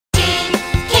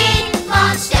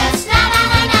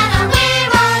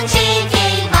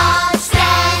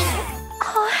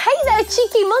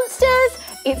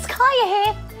it's Kaya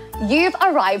here. You've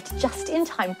arrived just in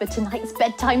time for tonight's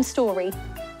bedtime story.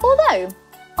 Although,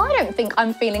 I don't think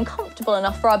I'm feeling comfortable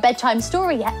enough for our bedtime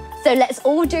story yet, so let's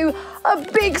all do a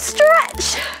big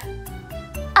stretch.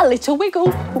 A little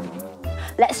wiggle.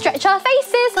 Let's stretch our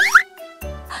faces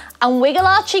and wiggle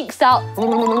our cheeks out.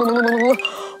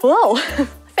 Whoa, I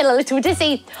feel a little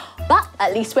dizzy, but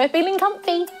at least we're feeling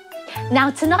comfy.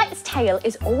 Now, tonight's tale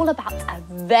is all about a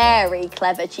very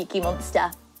clever cheeky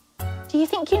monster. Do you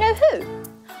think you know who?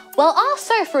 Well, our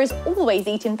sofa is always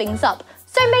eating things up,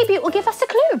 so maybe it will give us a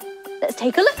clue. Let's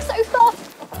take a look, sofa.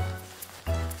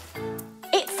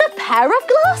 It's a pair of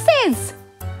glasses.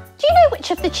 Do you know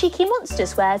which of the cheeky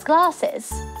monsters wears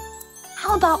glasses?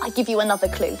 How about I give you another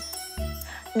clue?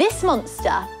 This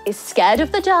monster is scared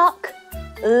of the dark,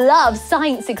 loves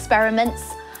science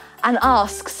experiments, and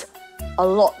asks a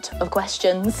lot of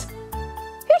questions.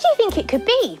 Who do you think it could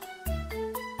be?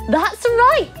 That's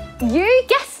right, you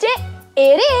guessed it,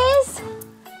 it is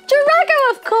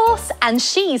Drago, of course, and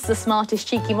she's the smartest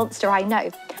cheeky monster I know.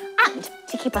 And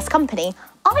to keep us company,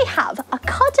 I have a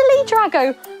cuddly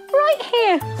Drago right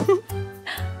here.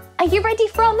 Are you ready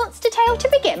for our monster tale to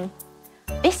begin?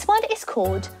 This one is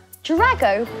called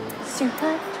Drago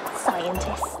Super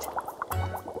Scientist.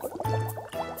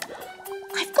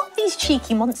 I've got these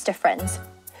cheeky monster friends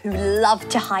who love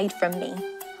to hide from me.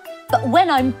 But when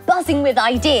I'm buzzing with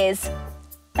ideas,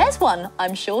 there's one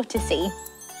I'm sure to see.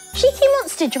 Cheeky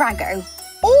Monster Drago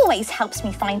always helps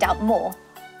me find out more.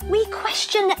 We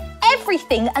question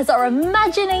everything as our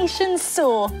imaginations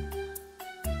soar.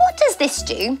 What does this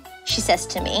do? She says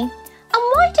to me. And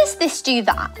why does this do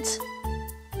that?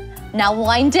 Now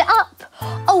wind it up.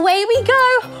 Away we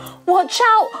go. Watch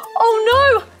out.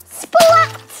 Oh no.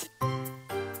 Splat!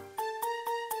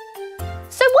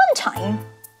 So one time,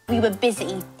 we were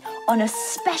busy on a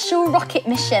special rocket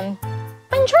mission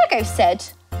when Drago said,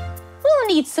 we'll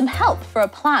need some help for a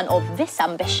plan of this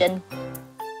ambition.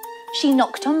 She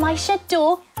knocked on my shed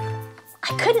door.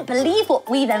 I couldn't believe what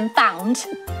we then found.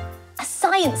 A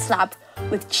science lab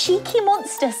with cheeky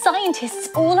monster scientists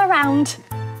all around.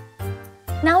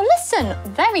 Now listen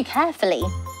very carefully,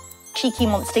 cheeky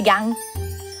monster gang.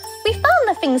 We found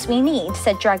the things we need,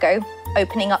 said Drago,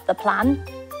 opening up the plan.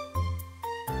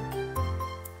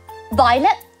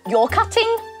 Violet, you're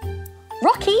cutting.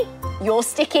 Rocky, you're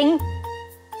sticking.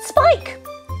 Spike,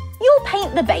 you'll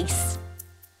paint the base.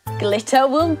 Glitter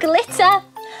will glitter.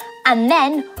 And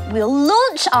then we'll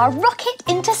launch our rocket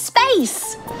into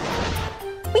space.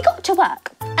 We got to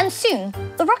work, and soon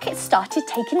the rocket started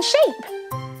taking shape.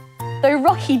 Though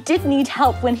Rocky did need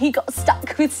help when he got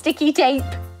stuck with sticky tape.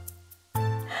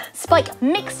 Spike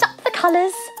mixed up the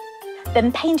colours,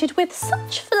 then painted with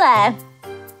such flair.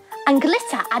 And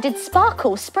Glitter added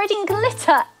sparkle, spreading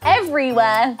glitter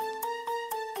everywhere.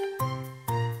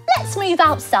 Let's move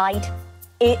outside.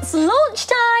 It's launch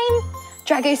time,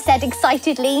 Drago said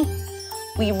excitedly.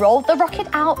 We rolled the rocket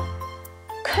out.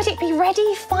 Could it be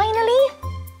ready finally?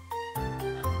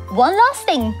 One last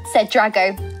thing, said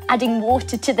Drago, adding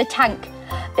water to the tank.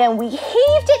 Then we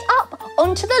heaved it up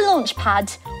onto the launch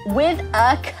pad with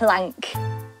a clank.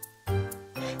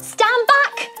 Stand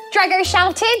back, Drago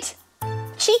shouted.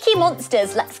 Cheeky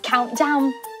monsters, let's count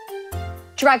down.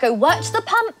 Drago worked the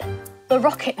pump. The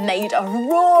rocket made a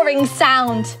roaring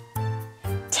sound.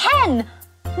 10,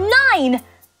 9,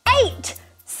 8,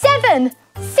 7,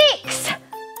 6.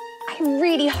 I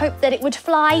really hoped that it would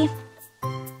fly.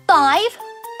 5,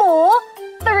 4,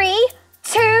 3,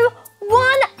 2,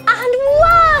 1, and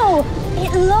wow!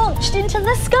 It launched into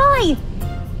the sky.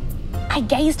 I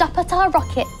gazed up at our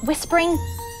rocket, whispering,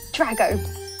 Drago,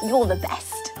 you're the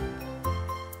best.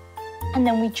 And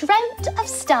then we dreamt of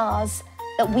stars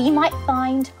that we might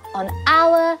find on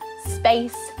our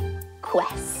space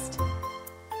quest.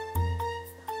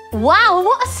 Wow,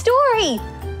 what a story!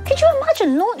 Could you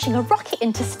imagine launching a rocket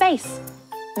into space?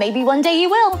 Maybe one day you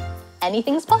will.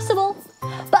 Anything's possible.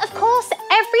 But of course,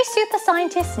 every super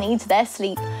scientist needs their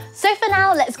sleep. So for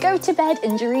now, let's go to bed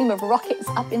and dream of rockets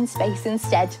up in space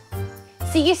instead.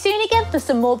 See you soon again for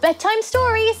some more bedtime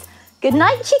stories. Good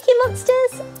night, cheeky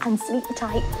monsters, and sleep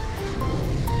tight.